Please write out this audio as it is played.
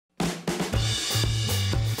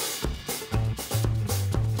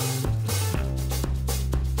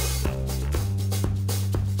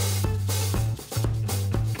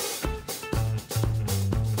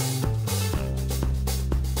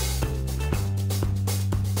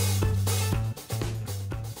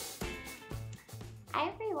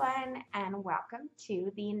everyone, and welcome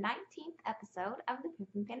to the 19th episode of the Pip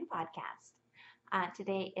and Pin Podcast.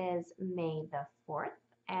 Today is May the 4th,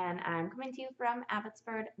 and I'm coming to you from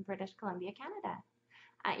Abbotsford, British Columbia, Canada.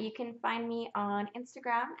 You can find me on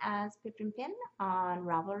Instagram as Pip and Pin, on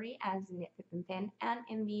Ravelry as Knit Pip and Pin, and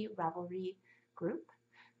in the Ravelry group,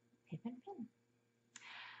 Pip and Pin.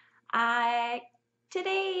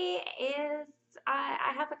 Today is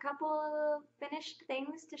I have a couple finished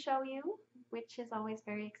things to show you, which is always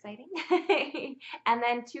very exciting, and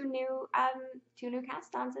then two new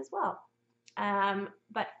cast-ons as well.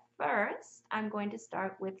 But first, I'm going to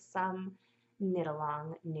start with some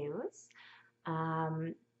knit-along news.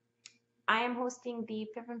 I am hosting the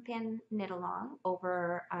Pip and Pin knit-along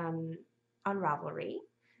over on Ravelry,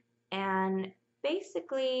 and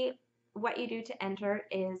basically what you do to enter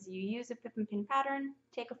is you use a Pip and Pin pattern,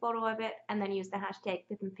 take a photo of it, and then use the hashtag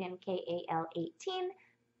Pip and Pin KAL18,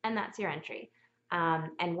 and that's your entry.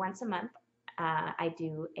 And once a month, I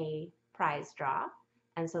do a prize draw,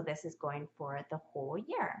 and so this is going for the whole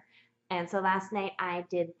year. And so last night I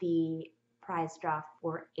did the prize draw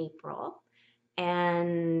for April,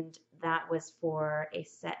 and that was for a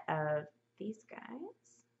set of these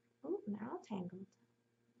guys. Oh, they're all tangled.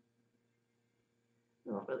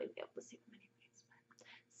 You won't really be able to see them anyways.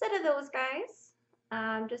 Set of those guys,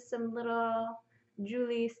 just some little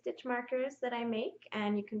Julie stitch markers that I make,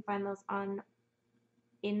 and you can find those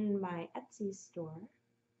in my Etsy store,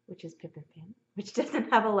 which is Pip and Pin, which doesn't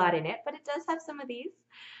have a lot in it, but it does have some of these,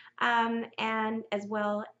 and as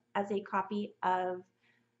well as a copy of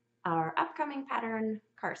our upcoming pattern,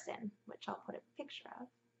 Carson, which I'll put a picture of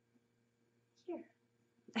here.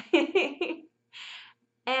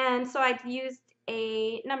 And so I've used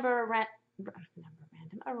a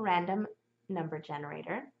random number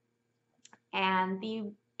generator, and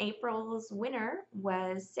the April's winner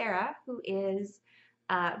was Sarah, who is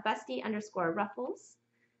Busty_Ruffles,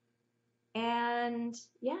 and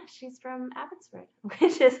yeah, she's from Abbotsford,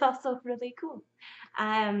 which is also really cool.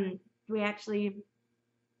 We actually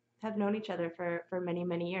have known each other for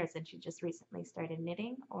many years, and she just recently started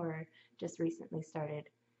knitting, or just recently started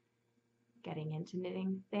getting into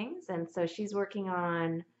knitting things, and so she's working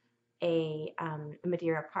on a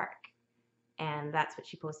Madeira Park, and that's what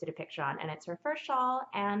she posted a picture on, and it's her first shawl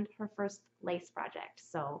and her first lace project.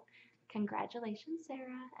 So congratulations,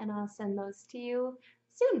 Sarah, and I'll send those to you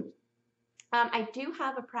soon. I do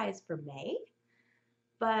have a prize for May,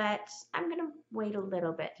 but I'm gonna wait a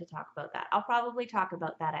little bit to talk about that. I'll probably talk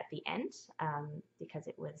about that at the end, because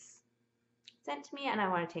it was sent to me and I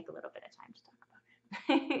want to take a little bit of time to talk about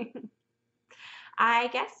it. I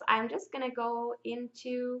guess I'm just going to go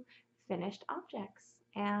into finished objects,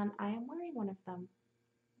 and I am wearing one of them.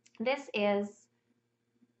 This is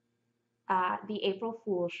the April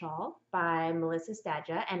Fool shawl by Melissa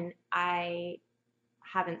Stadja, and I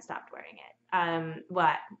haven't stopped wearing it.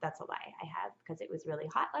 Well, that's a lie. I have, because it was really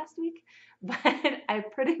hot last week, but I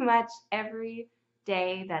pretty much every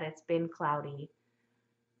day that it's been cloudy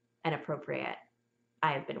and appropriate,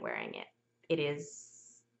 I have been wearing it. It is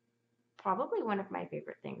probably one of my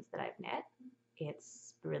favorite things that I've knit.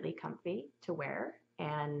 It's really comfy to wear,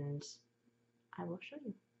 and I will show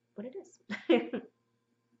you what it is.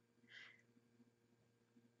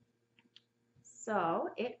 So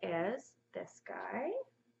it is this guy,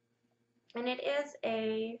 and it is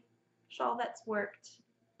a shawl that's worked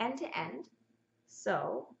end to end.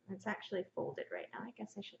 So it's actually folded right now. I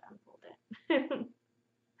guess I should unfold it.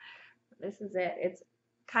 This is it. It's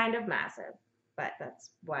kind of massive, but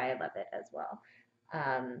that's why I love it as well.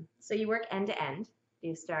 So you work end to end.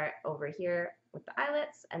 You start over here with the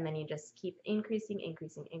eyelets, and then you just keep increasing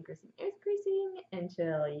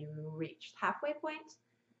until you reach halfway point,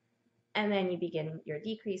 and then you begin your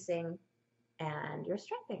decreasing and your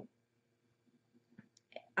striping.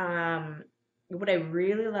 What I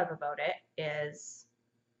really love about it is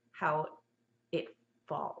how it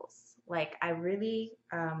falls. Like, I really,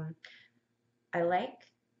 I like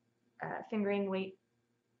fingering weight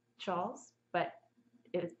shawls, but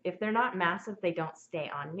if they're not massive, they don't stay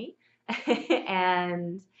on me.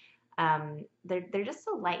 And they're just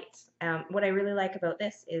so light. What I really like about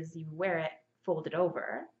this is you wear it folded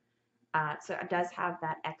over, so it does have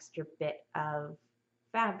that extra bit of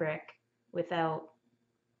fabric without,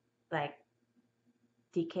 like,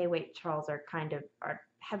 DK weight shawls are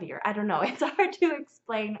heavier. I don't know. It's hard to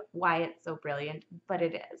explain why it's so brilliant, but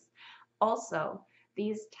it is. Also,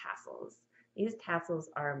 these tassels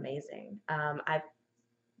are amazing. I've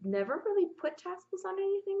never really put tassels on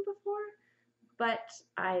anything before, but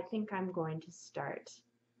I think I'm going to start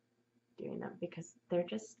doing them because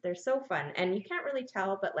they're so fun. And you can't really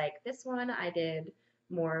tell, but like this one I did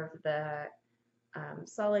more of the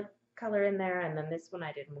solid color in there, and then this one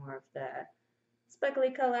I did more of the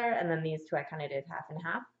speckly color, and then these two I kind of did half and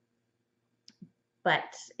half.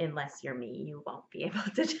 But unless you're me, you won't be able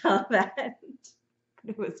to tell that. But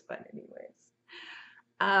it was fun anyways.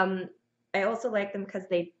 I also like them because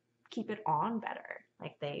they keep it on better.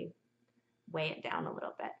 Like they weigh it down a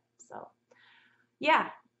little bit. So yeah,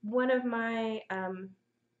 one of my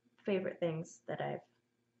favorite things that I've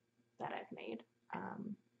made,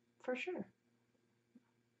 for sure.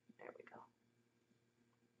 There we go.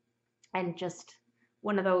 And just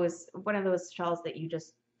one of those shawls that you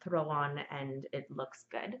just throw on and it looks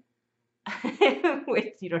good.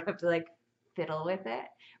 Which you don't have to like fiddle with it,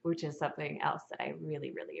 which is something else that I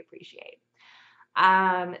really, really appreciate.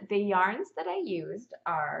 The yarns that I used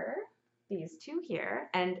are these two here,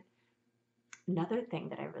 and another thing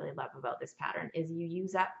that I really love about this pattern is you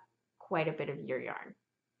use up quite a bit of your yarn.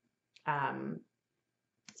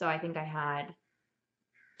 So I think I had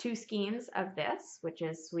 2 skeins of this, which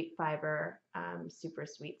is Sweet Fiber Super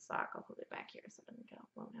Sweet Sock. I'll hold it back here so it doesn't get all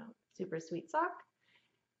blown out. Super Sweet Sock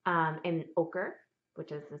in ochre,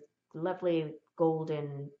 which is this lovely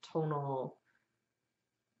golden tonal,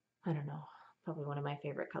 I don't know, probably one of my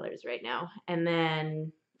favorite colors right now. And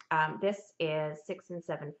then this is 6 and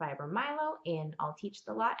 7 fiber Milo in I'll Teach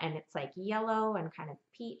the Lot, and it's like yellow and kind of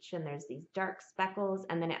peach, and there's these dark speckles,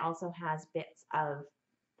 and then it also has bits of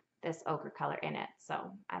this ochre color in it.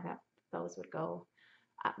 So I thought those would go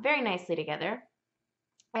very nicely together.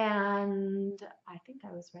 And I think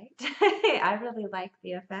I was right. I really like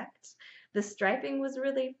the effect. The striping was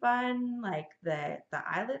really fun. Like the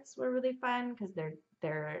eyelets were really fun because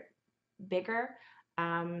they're bigger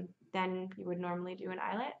than you would normally do an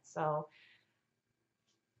eyelet. So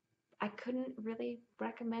I couldn't really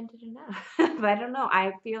recommend it enough. But I don't know.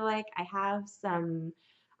 I feel like I have some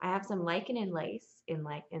lichen and lace in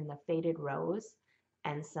the faded rose,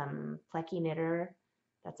 and some plecky knitter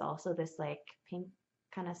that's also this like pink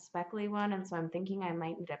kind of speckly one, and so I'm thinking I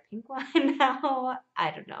might need a pink one now.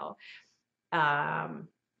 I don't know. Yeah,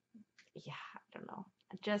 I don't know.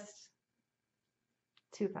 Just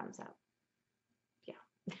 2 thumbs up. Yeah.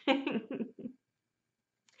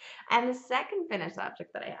 And the second finished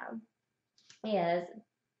object that I have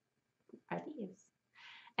are these.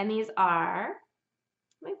 And these are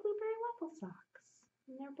my blueberry waffle socks.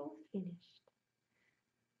 And they're both finished.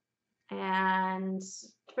 And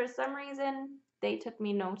for some reason, they took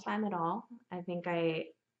me no time at all. I think I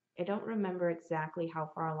don't remember exactly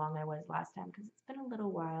how far along I was last time because it's been a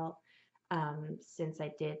little while since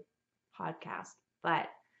I did podcast. But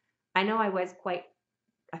I know I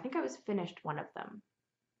think I was finished one of them.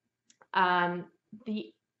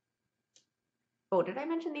 Did I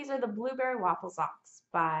mention these are the Blueberry Waffle Socks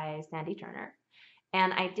by Sandy Turner?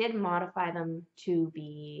 And I did modify them to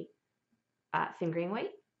be fingering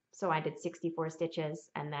weight. So I did 64 stitches,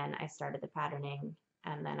 and then I started the patterning,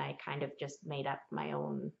 and then I kind of just made up my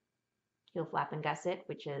own heel flap and gusset,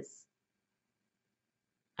 which is,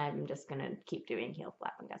 I'm just going to keep doing heel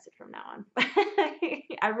flap and gusset from now on.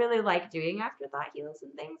 I really like doing afterthought heels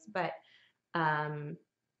and things, but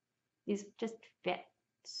these just fit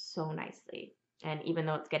so nicely. And even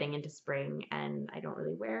though it's getting into spring and I don't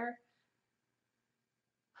really wear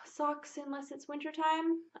socks unless it's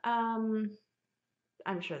wintertime,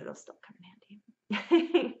 I'm sure they'll still come in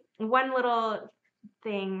handy. One little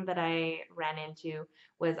thing that I ran into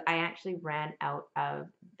was I actually ran out of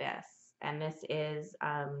this. And this is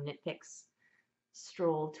Knit Picks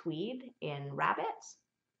Stroll Tweed in Rabbit.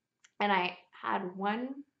 And I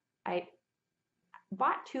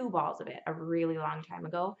bought 2 balls of it a really long time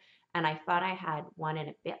ago. And I thought I had 1 and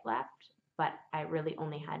a bit left, but I really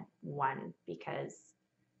only had 1 because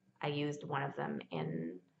I used one of them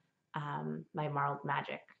in my Marled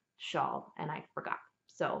Magic shawl, and I forgot.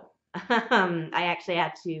 So I actually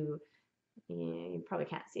had to, you probably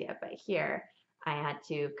can't see it, but here I had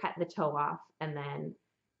to cut the toe off and then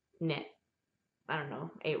knit, I don't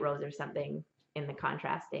know, 8 rows or something in the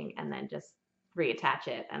contrasting, and then just reattach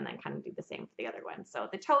it and then kind of do the same for the other one. So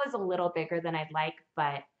the toe is a little bigger than I'd like,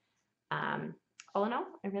 but all in all,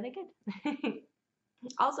 they're really good.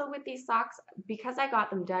 Also with these socks, because I got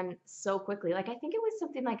them done so quickly, like I think it was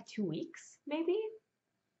something like 2 weeks maybe,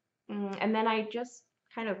 and then I just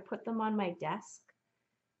kind of put them on my desk,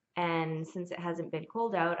 and since it hasn't been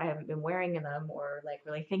cold out, I haven't been wearing them or like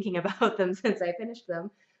really thinking about them since I finished them,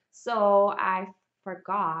 so I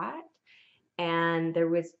forgot. And there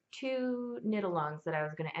was 2 knit-alongs that I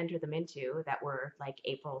was going to enter them into that were like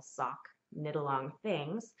April sock knit-along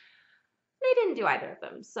things. I didn't do either of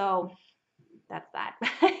them, so that's that.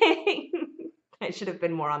 I should have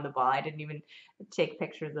been more on the ball. I didn't even take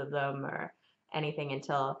pictures of them or anything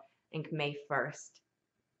until I think May 1st.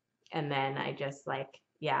 And then I just like,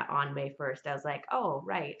 yeah, on May 1st, I was like, oh,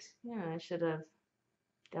 right. Yeah, I should have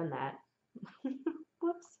done that.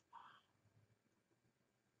 Whoops.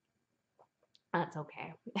 That's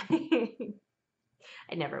okay.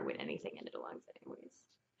 I never win anything in knit-alongs anyways.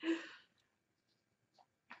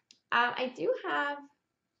 I do have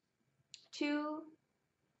 2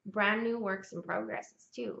 brand new works in progresses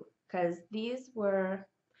too, because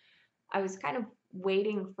I was kind of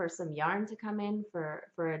waiting for some yarn to come in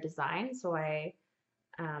for a design. So I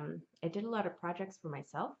did a lot of projects for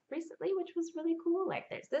myself recently, which was really cool. Like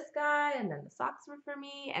there's this guy, and then the socks were for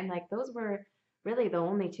me, and like those were really the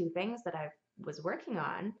only 2 things that I was working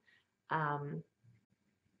on.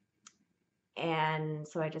 And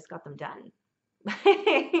so I just got them done.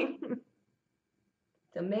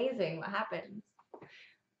 It's amazing what happens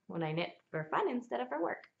when I knit for fun instead of for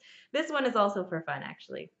work. This one is also for fun,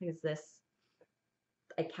 actually, because this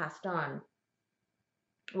I cast on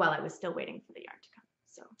while I was still waiting for the yarn to come.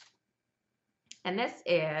 So, and this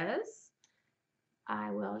is,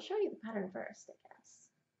 I will show you the pattern first, I guess.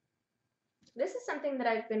 This is something that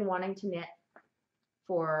I've been wanting to knit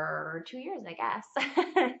for 2 years, I guess.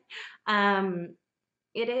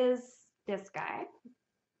 It is this guy,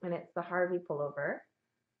 and it's the Harvey pullover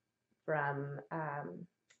from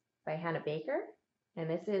by Hannah Baker, and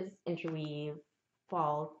this is Interweave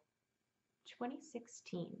Fall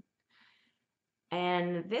 2016.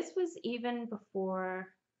 And this was even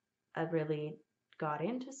before I really got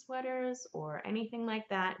into sweaters or anything like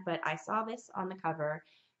that, but I saw this on the cover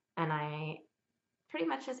and I pretty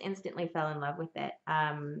much just instantly fell in love with it.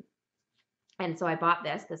 And so I bought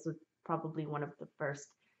this. This was probably one of the first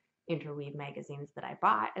Interweave magazines that I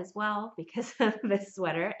bought as well because of this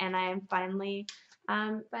sweater, and I'm finally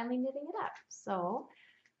knitting it up. So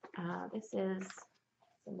this is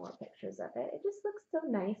some more pictures of it. It just looks so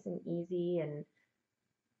nice and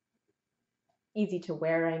easy to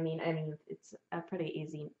wear. I mean it's a pretty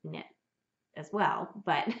easy knit as well,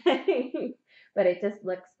 but but it just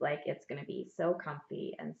looks like it's going to be so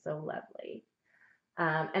comfy and so lovely.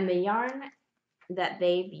 And the yarn that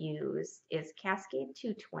they've used is Cascade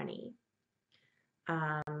 220,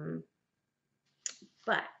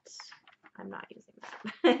 but I'm not using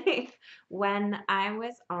that. When I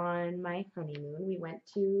was on my honeymoon, we went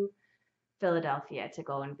to Philadelphia to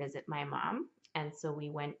go and visit my mom, and so we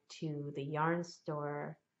went to the yarn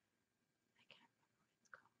store.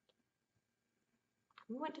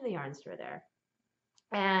 We went to the yarn store there,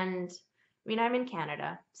 and I mean, I'm in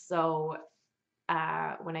Canada, so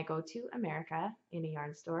when I go to America in a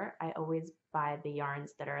yarn store, I always buy the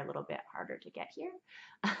yarns that are a little bit harder to get here.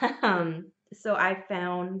 So I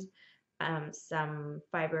found some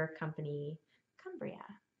fiber company Cumbria,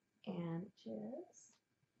 and just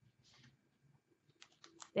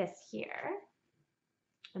this here.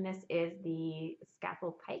 And this is the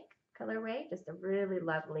Scaffold Pike colorway, just a really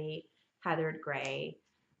lovely heathered gray.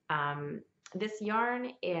 This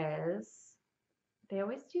yarn is, they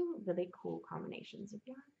always do really cool combinations of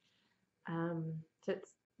yarn. So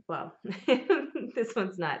it's, well, this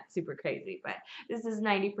one's not super crazy, but this is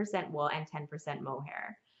 90% wool and 10%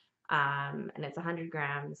 mohair. And it's 100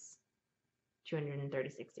 grams,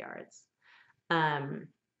 236 yards.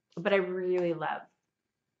 But I really love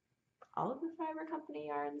all of the Fiber Company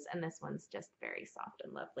yarns, and this one's just very soft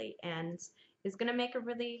and lovely and is going to make a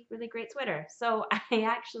really, really great sweater. So I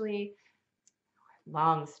actually,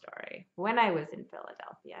 long story, when I was in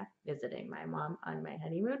Philadelphia visiting my mom on my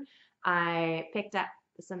honeymoon, I picked up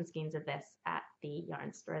some skeins of this at the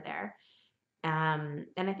yarn store there. And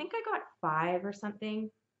I think I got 5 or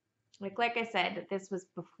something. Like I said, this was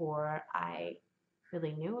before I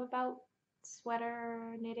really knew about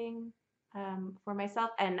sweater knitting for myself,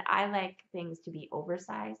 and I like things to be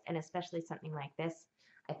oversized, and especially something like this.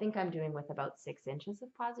 I think I'm doing with about 6 inches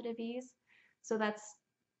of positive ease, so that's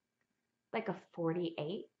like a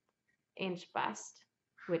 48-inch bust,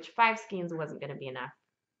 which 5 skeins wasn't going to be enough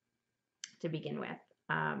to begin with.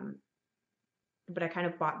 But I kind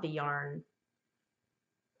of bought the yarn,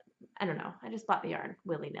 I don't know, I just bought the yarn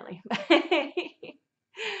willy-nilly.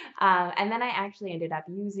 And then I actually ended up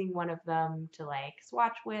using one of them to like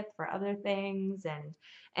swatch with for other things. And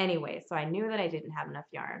anyway, so I knew that I didn't have enough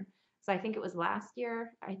yarn. So I think it was last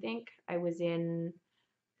year, I think I was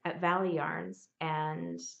at Valley Yarns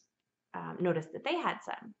and noticed that they had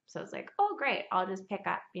some. So I was like, oh great, I'll just pick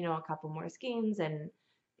up, a couple more skeins, and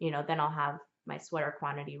then I'll have my sweater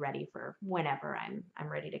quantity ready for whenever I'm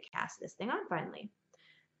ready to cast this thing on finally.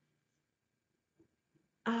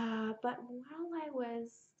 But while I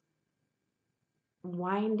was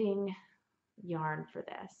winding yarn for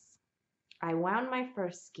this. I wound my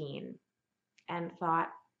first skein and thought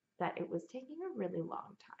that it was taking a really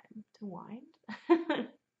long time to wind.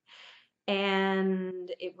 And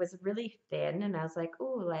it was really thin, and I was like,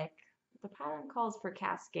 oh, like the pattern calls for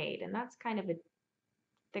cascade, and that's kind of a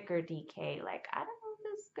thicker DK. Like, I don't know if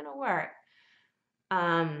this is gonna work.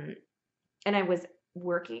 And I was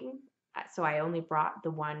working, so I only brought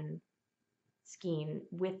the one skein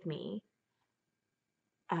with me.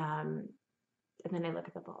 And then I look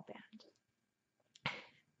at the ball band.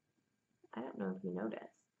 I don't know if you noticed.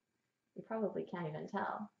 You probably can't even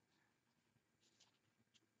tell.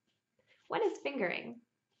 One is fingering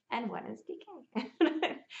and one is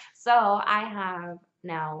DK. So I have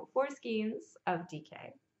now 4 skeins of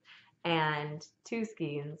DK and 2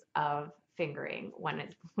 skeins of fingering, one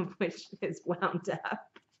is, which is wound up.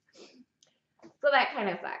 So that kind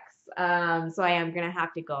of sucks. So I am going to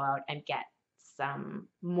have to go out and get some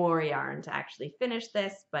more yarn to actually finish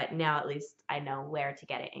this, but now at least I know where to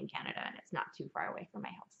get it in Canada, and it's not too far away from my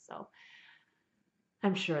house. So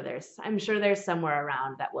I'm sure there's somewhere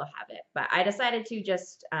around that will have it. But I decided to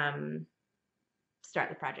just start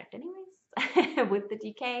the project anyways with the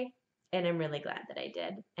DK, and I'm really glad that I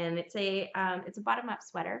did. And it's a bottom-up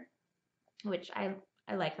sweater, which I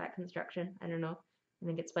like that construction. I don't know. I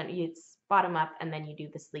think it's fun. It's bottom up, and then you do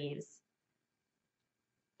the sleeves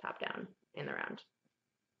top down in the round.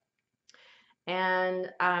 And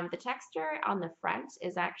the texture on the front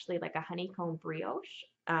is actually like a honeycomb brioche.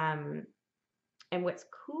 And what's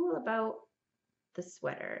cool about the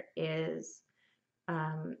sweater is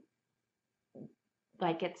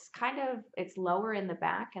like it's lower in the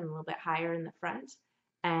back and a little bit higher in the front.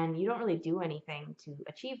 And you don't really do anything to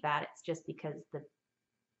achieve that. It's just because the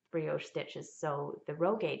brioche stitch is the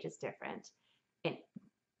row gauge is different.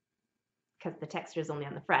 Because the texture is only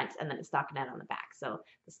on the front and then the stockinette on the back. So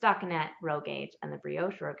the stockinette row gauge and the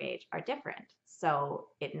brioche row gauge are different. So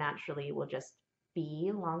it naturally will just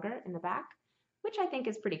be longer in the back, which I think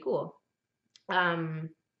is pretty cool.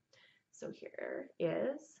 So here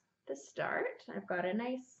is the start. I've got a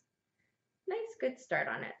nice good start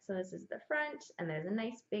on it. So this is the front, and there's a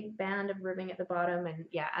nice big band of ribbing at the bottom. And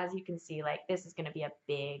yeah, as you can see, like this is going to be a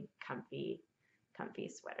big, comfy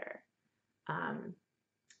sweater.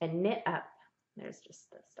 And knit up, there's just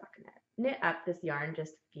the stockinette. Knit up, this yarn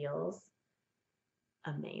just feels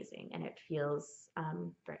amazing, and it feels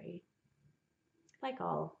very, like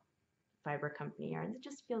all fiber company yarns, it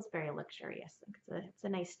just feels very luxurious. It's a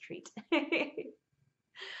nice treat.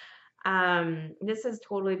 This has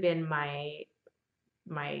totally been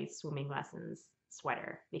my swimming lessons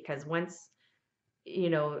sweater, because once,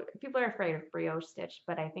 people are afraid of brioche stitch,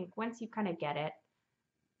 but I think once you kind of get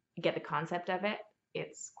the concept of it,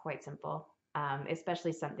 it's quite simple.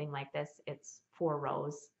 Especially something like this, it's 4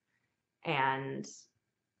 rows, and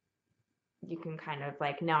you can kind of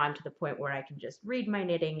like, now I'm to the point where I can just read my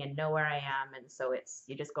knitting and know where I am, and so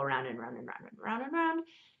you just go round and round and round and round and round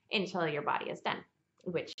until your body is done,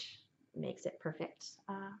 which makes it perfect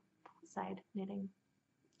side knitting.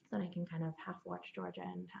 So then I can kind of half watch Georgia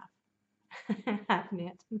and half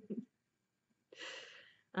knit.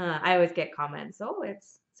 I always get comments, oh,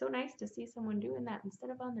 it's so nice to see someone doing that instead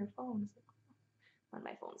of on their phones. On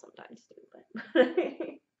my phone sometimes too, but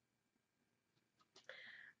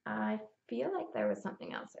I feel like there was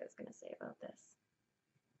something else I was going to say about this.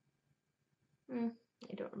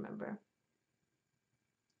 I don't remember.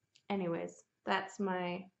 Anyways, that's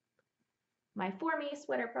my For Me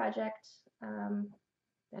sweater project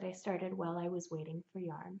that I started while I was waiting for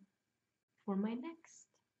yarn for my next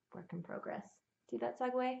work in progress. See that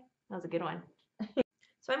segue? That was a good one.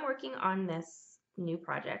 So I'm working on this new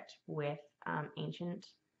project with Ancient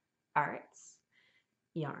Arts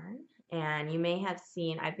yarn, and you may have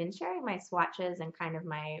seen I've been sharing my swatches and kind of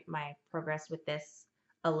my progress with this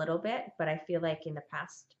a little bit, but I feel like in the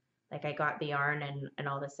past, like I got the yarn and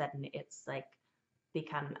all of a sudden it's like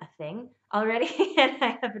become a thing already, and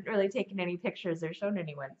I haven't really taken any pictures or shown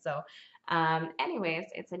anyone. So anyways,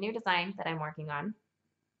 it's a new design that I'm working on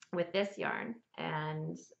with this yarn,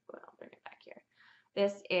 and well, I'll bring it back here.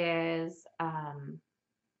 This is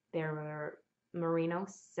their merino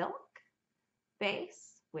silk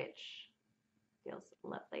base, which feels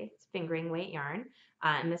lovely. It's fingering weight yarn,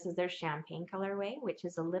 and this is their champagne colorway, which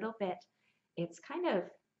is a little bit, it's kind of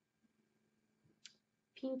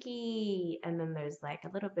pinky, and then there's like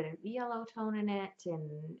a little bit of yellow tone in it,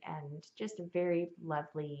 and just a very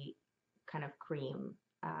lovely kind of cream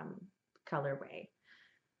colorway.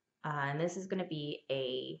 And this is going to be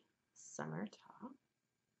a summer top.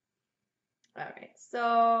 All right,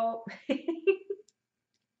 so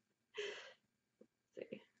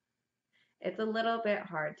It's a little bit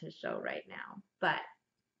hard to show right now, but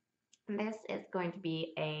this is going to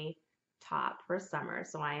be a top for summer,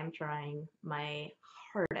 so I am trying my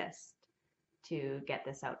hardest to get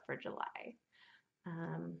this out for July.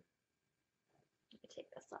 Let me take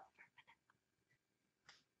this off for a minute.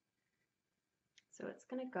 So it's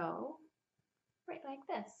going to go right like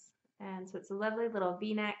this. And so it's a lovely little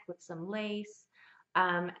v-neck with some lace.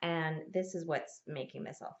 And this is what's making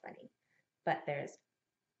this all funny. But there's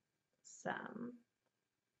some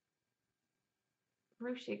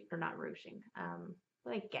ruching, or not ruching,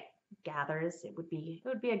 like gathers. It would be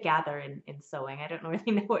a gather in sewing. I don't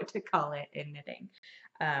really know what to call it in knitting.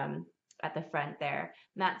 At the front there.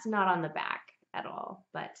 And that's not on the back at all.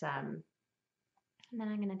 But and then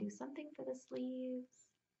I'm gonna do something for the sleeves.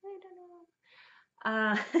 I don't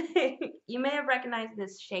know. You may have recognized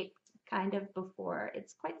this shape kind of before.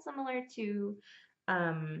 It's quite similar to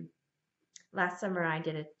last summer I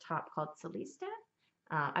did a top called Celista.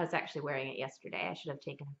 I was actually wearing it yesterday. I should have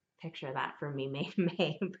taken a picture of that for Me Made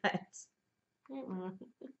May, but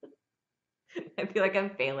I feel like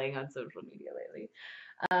I'm failing on social media lately.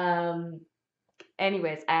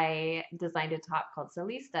 Anyways, I designed a top called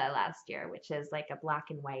Celista last year, which is like a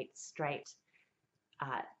black and white striped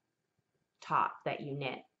top that you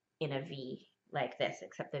knit in a V like this,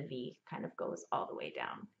 except the V kind of goes all the way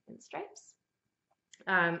down in stripes.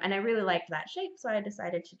 And I really liked that shape, so I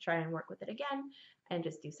decided to try and work with it again and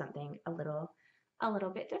just do something a little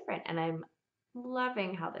bit different. And I'm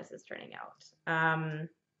loving how this is turning out.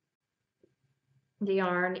 The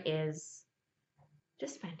yarn is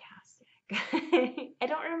just fantastic. I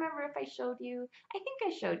don't remember if I showed you. I think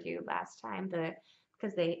I showed you last time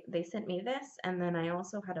because they sent me this, and then I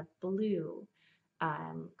also had a blue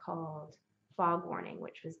called Fog Warning,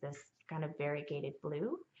 which was this kind of variegated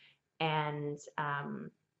blue. And that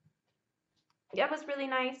was really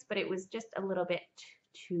nice, but it was just a little bit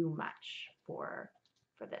too much for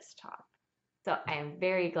this top. So I am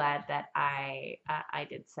very glad that I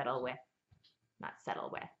did that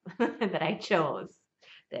I chose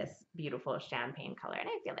this beautiful champagne color, and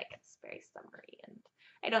I feel like it's very summery.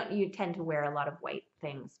 And you tend to wear a lot of white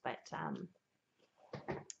things, but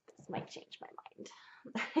this might change my mind.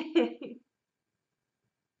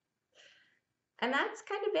 And that's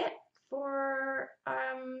kind of it for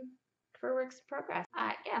works in progress.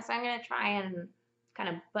 So I'm gonna try and kind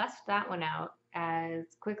of bust that one out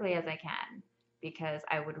as quickly as I can, because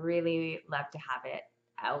I would really love to have it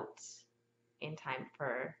out in time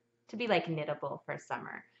to be like knittable for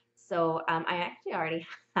summer. So I actually already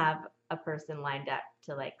have a person lined up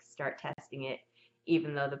to like start testing it,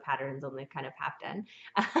 even though the pattern's only kind of half done.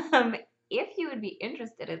 If you would be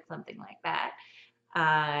interested in something like that,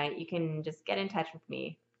 you can just get in touch with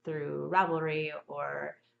me through Ravelry,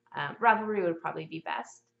 or Ravelry would probably be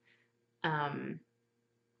best.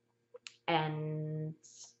 And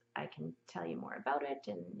I can tell you more about it,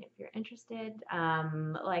 and if you're interested,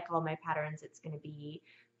 like all my patterns, it's going to be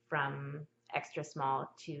from extra small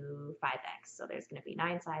to 5X. So there's going to be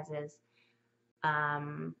 9 sizes.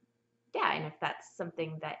 And if that's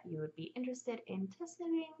something that you would be interested in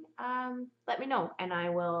testing, let me know, and I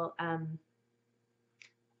will. I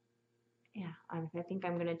think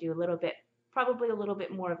I'm going to do probably a little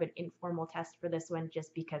bit more of an informal test for this one,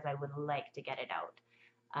 just because I would like to get it out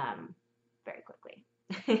very quickly.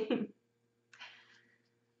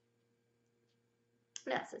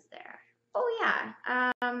 What else is there? Oh yeah,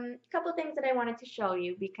 a couple things that I wanted to show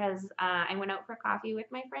you, because I went out for coffee with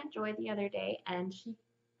my friend Joy the other day, and she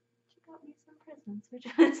got me some presents, which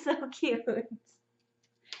was so cute.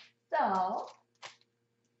 So,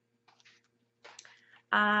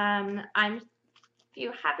 if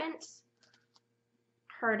you haven't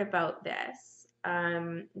heard about this,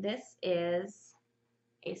 this is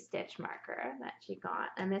a stitch marker that she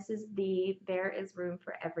got, and this is the There Is Room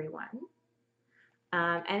for Everyone.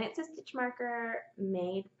 And it's a stitch marker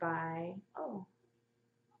made by,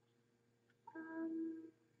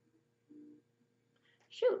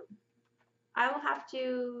 I will have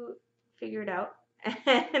to figure it out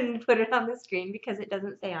and put it on the screen, because it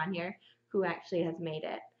doesn't say on here who actually has made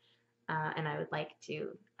it. And I would like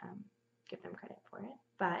to give them credit for it.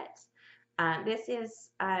 But this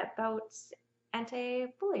is about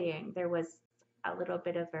anti-bullying. There was a little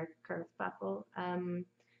bit of a kerfuffle.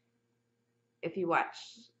 If you watch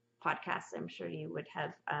podcasts, I'm sure you would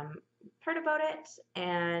have heard about it.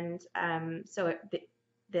 And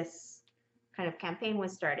this kind of campaign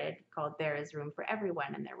was started called There Is Room for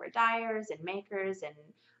Everyone. And there were dyers and makers and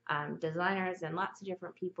designers and lots of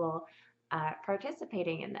different people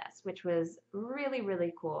participating in this, which was really,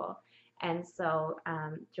 really cool. And so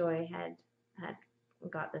Joy had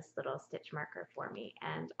got this little stitch marker for me.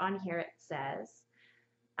 And on here it says,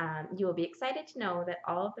 you will be excited to know that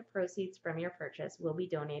all of the proceeds from your purchase will be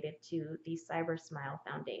donated to the Cyber Smile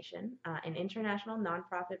Foundation, an international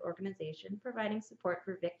nonprofit organization providing support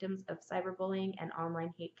for victims of cyberbullying and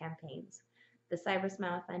online hate campaigns. The Cyber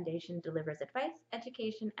Smile Foundation delivers advice,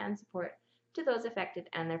 education, and support to those affected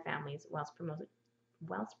and their families whilst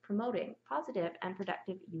promoting positive and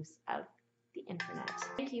productive use of the internet.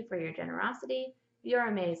 Thank you for your generosity. You're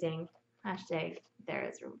amazing. Hashtag there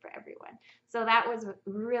is room for everyone. So that was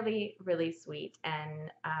really, really sweet.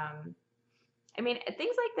 And I mean,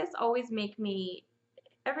 things like this always make me,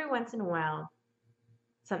 every once in a while,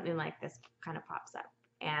 something like this kind of pops up.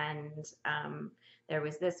 And there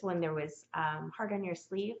was this one, there was Heart on Your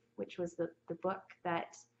Sleeve, which was the book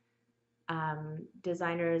that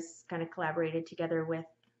designers kind of collaborated together with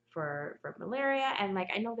for malaria. And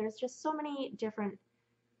like, I know there's just so many different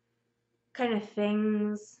kind of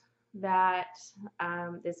things that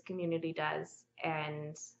this community does,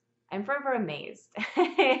 and I'm forever amazed.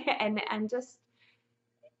 and just,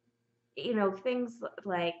 you know, things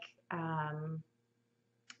like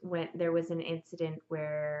when there was an incident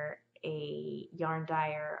where a yarn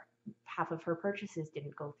dyer, half of her purchases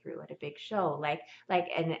didn't go through at a big show,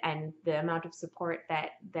 and the amount of support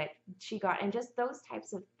that she got, and just those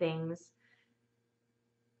types of things.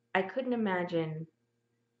 I couldn't imagine,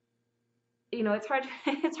 you know, it's hard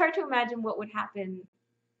to imagine what would happen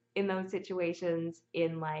in those situations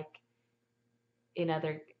in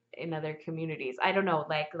other communities. I don't know,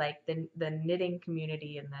 like the knitting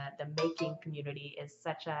community and the making community is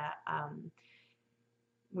such a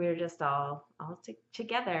we're just all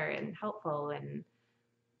together and helpful, and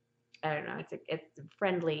I don't know, it's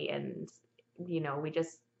friendly, and you know, we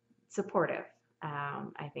just supportive.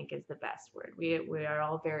 I think is the best word. We are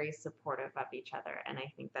all very supportive of each other, and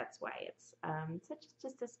I think that's why it's such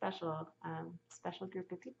just a special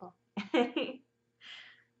group of people.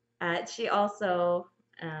 She also,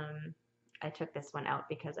 I took this one out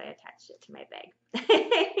because I attached it to my bag.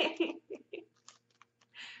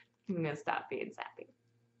 I'm gonna stop being sappy.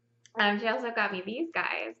 She also got me these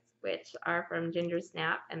guys, which are from Ginger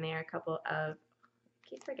Snap, and they are a couple of,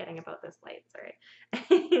 keep forgetting about this light, sorry.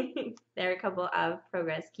 They're a couple of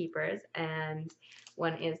progress keepers, and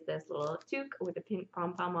one is this little toque with a pink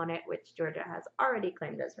pom-pom on it, which Georgia has already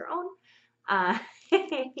claimed as her own.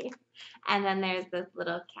 And then there's this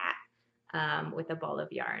little cat with a ball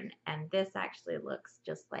of yarn, and this actually looks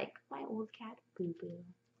just like my old cat, Boo Boo.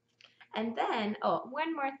 And then, oh,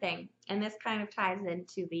 one more thing, and this kind of ties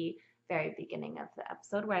into the very beginning of the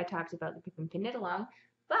episode where I talked about the Pip and Pin knit-along.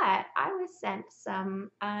 But I was sent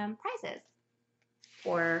some prizes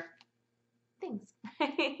for things.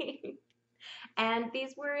 And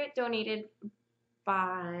these were donated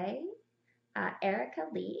by Erica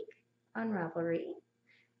League on Ravelry.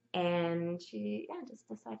 And she just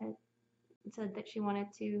said that she wanted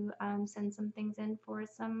to send some things in for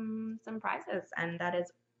some prizes. And that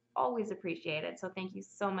is always appreciated. So thank you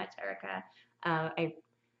so much, Erica. I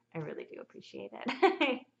really do appreciate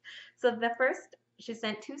it. So she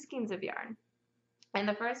sent 2 skeins of yarn, and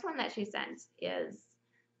the first one that she sent is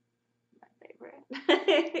my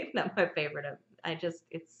favorite. Not my favorite.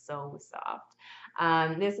 It's so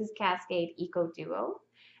soft. This is Cascade Eco Duo,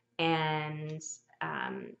 and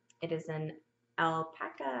it is an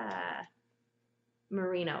alpaca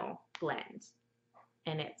merino blend,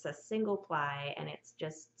 and it's a single ply, and it's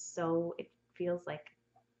just so, it feels like,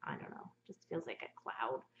 I don't know, just feels like a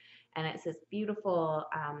cloud, and it's this beautiful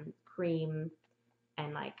cream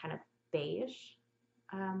and like kind of beige,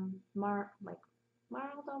 marled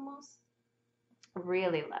almost,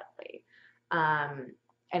 really lovely,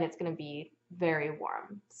 and it's going to be very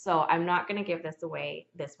warm. So I'm not going to give this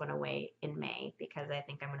one away in May, because I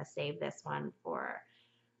think I'm going to save this one for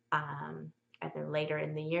either later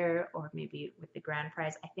in the year or maybe with the grand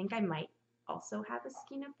prize. I think I might also have a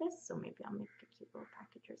skein of this, so maybe I'll make a cute little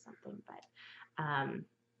package or something, but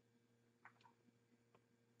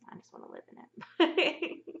I just want to live in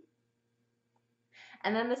it.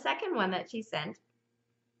 And then the second one that she sent,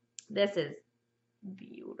 this is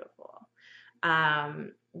beautiful.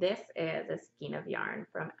 This is a skein of yarn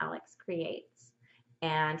from Alex Creates,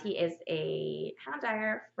 and he is a hand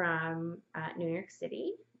dyer from New York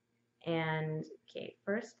City. And okay,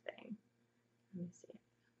 first thing, let me see,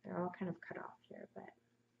 they're all kind of cut off here, but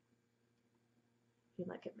if you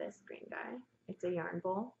look at this green guy, it's a yarn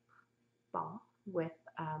ball with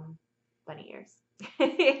bunny ears.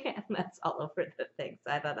 And that's all over the thing,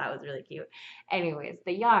 so I thought that was really cute. Anyways,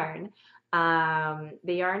 the yarn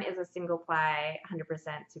is a single ply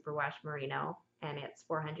 100% superwash merino, and it's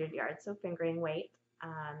 400 yards, so fingering weight.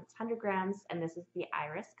 It's 100 grams, and this is the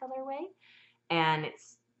Iris colorway. And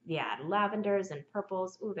it's, yeah, lavenders and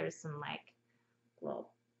purples. Ooh, there's some like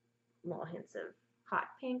little hints of hot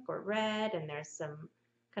pink or red, and there's some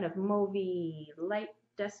kind of mauvey, light,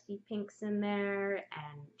 dusky pinks in there,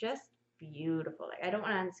 and just beautiful. Like, I don't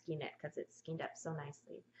want to unskein it because it's skeined up so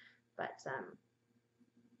nicely, but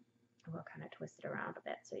we'll kind of twist it around a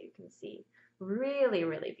bit so you can see. Really,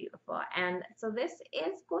 really beautiful. And so this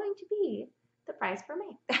is going to be the prize for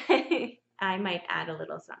May. I might add a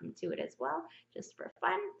little something to it as well, just for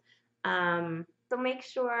fun. So make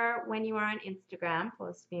sure when you are on Instagram,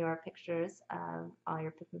 post me your pictures of all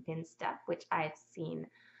your Pip and Pin stuff, which I've seen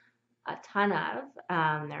a ton of.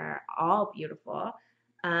 They're all beautiful.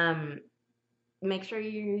 Make sure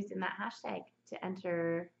you're using that hashtag to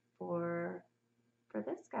enter for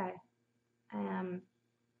this guy.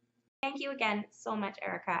 Thank you again so much,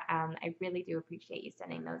 Erica. I really do appreciate you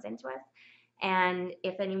sending those in to us. And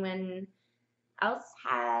if anyone else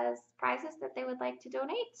has prizes that they would like to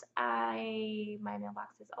donate, my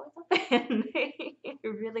mailbox is always open. I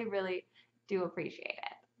really, really do appreciate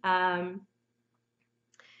it. I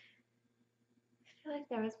feel like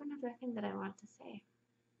there was one other thing that I wanted to say.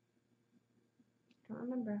 I don't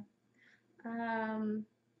remember.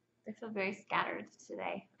 I feel very scattered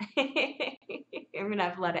today. I'm gonna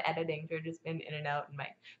have a lot of editing. I've just been in and out, and my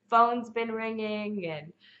phone's been ringing,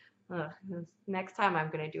 and next time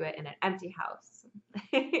I'm gonna do it in an empty house.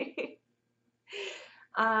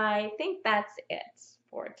 I think that's it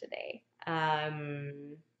for today. I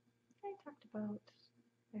talked about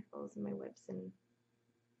my foes and my whips and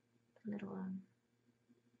the little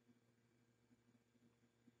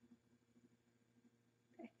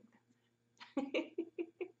I think that's it.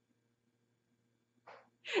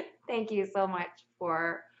 Thank you so much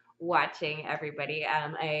for watching, everybody.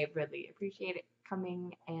 I really appreciate it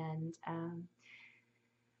coming and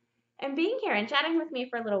being here and chatting with me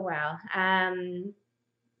for a little while. I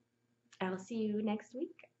will see you next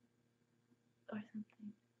week or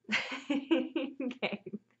something. Okay,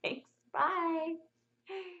 thanks. Bye.